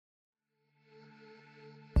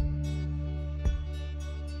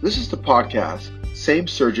This is the podcast, Same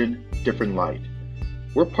Surgeon, Different Light.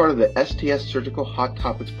 We're part of the STS Surgical Hot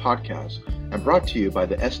Topics podcast and brought to you by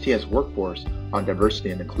the STS Workforce on Diversity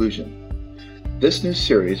and Inclusion. This new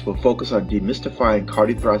series will focus on demystifying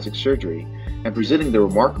cardiothoracic surgery and presenting the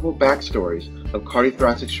remarkable backstories of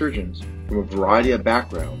cardiothoracic surgeons from a variety of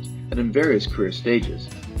backgrounds and in various career stages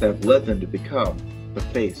that have led them to become the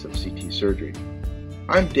face of CT surgery.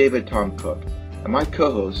 I'm David Tom Cook, and my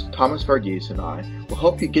co-host Thomas Varghese and I will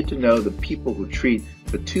help you get to know the people who treat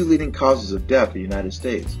the two leading causes of death in the United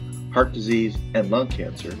States, heart disease and lung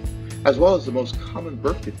cancer, as well as the most common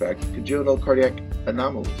birth defect, congenital cardiac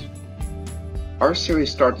anomalies. Our series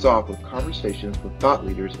starts off with conversations with thought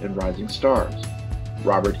leaders and rising stars.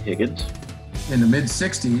 Robert Higgins. In the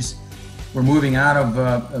mid-60s, we're moving out of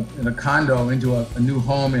a condo into a new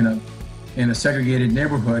home in a segregated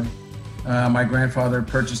neighborhood. My grandfather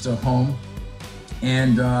purchased a home,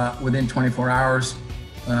 and within 24 hours,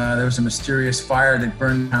 there was a mysterious fire that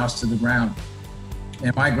burned the house to the ground.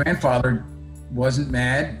 And my grandfather wasn't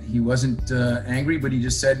mad, he wasn't angry, but he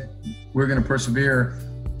just said, we're gonna persevere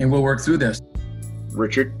and we'll work through this.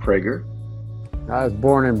 Richard Prager. I was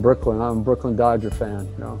born in Brooklyn. I'm a Brooklyn Dodger fan.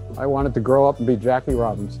 I wanted to grow up and be Jackie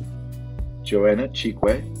Robinson. Joanna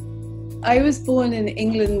Chikwe. I was born in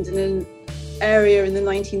England in an area in the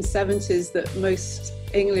 1970s that most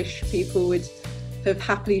English people would have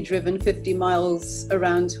happily driven 50 miles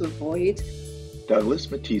around to avoid. Douglas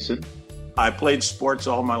Mattison. I played sports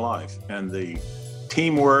all my life, and the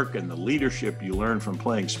teamwork and the leadership you learn from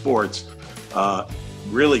playing sports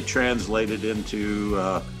really translated into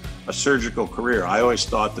a surgical career. I always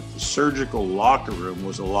thought that the surgical locker room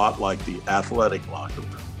was a lot like the athletic locker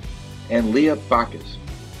room. And Leah Bacchus.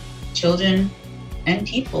 Children and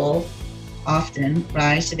people often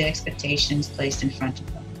rise to the expectations placed in front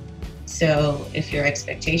of them. So if your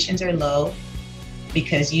expectations are low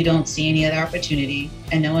because you don't see any other opportunity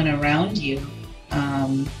and no one around you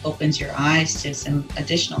opens your eyes to some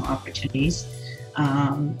additional opportunities,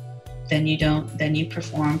 then you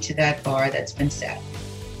perform to that bar that's been set.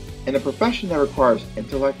 In a profession that requires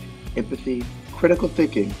intellect, empathy, critical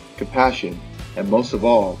thinking, compassion, and most of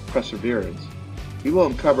all, perseverance, we will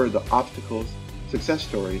uncover the obstacles, success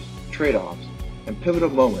stories, trade-offs, and pivotal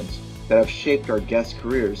moments that have shaped our guests'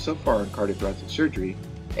 careers so far in cardiothoracic surgery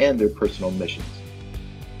and their personal missions.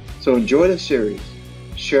 So enjoy the series,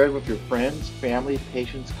 share it with your friends, family,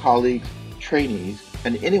 patients, colleagues, trainees,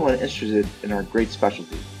 and anyone interested in our great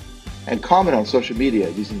specialty. And comment on social media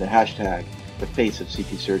using the hashtag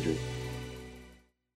 #TheFaceOfCT Surgery.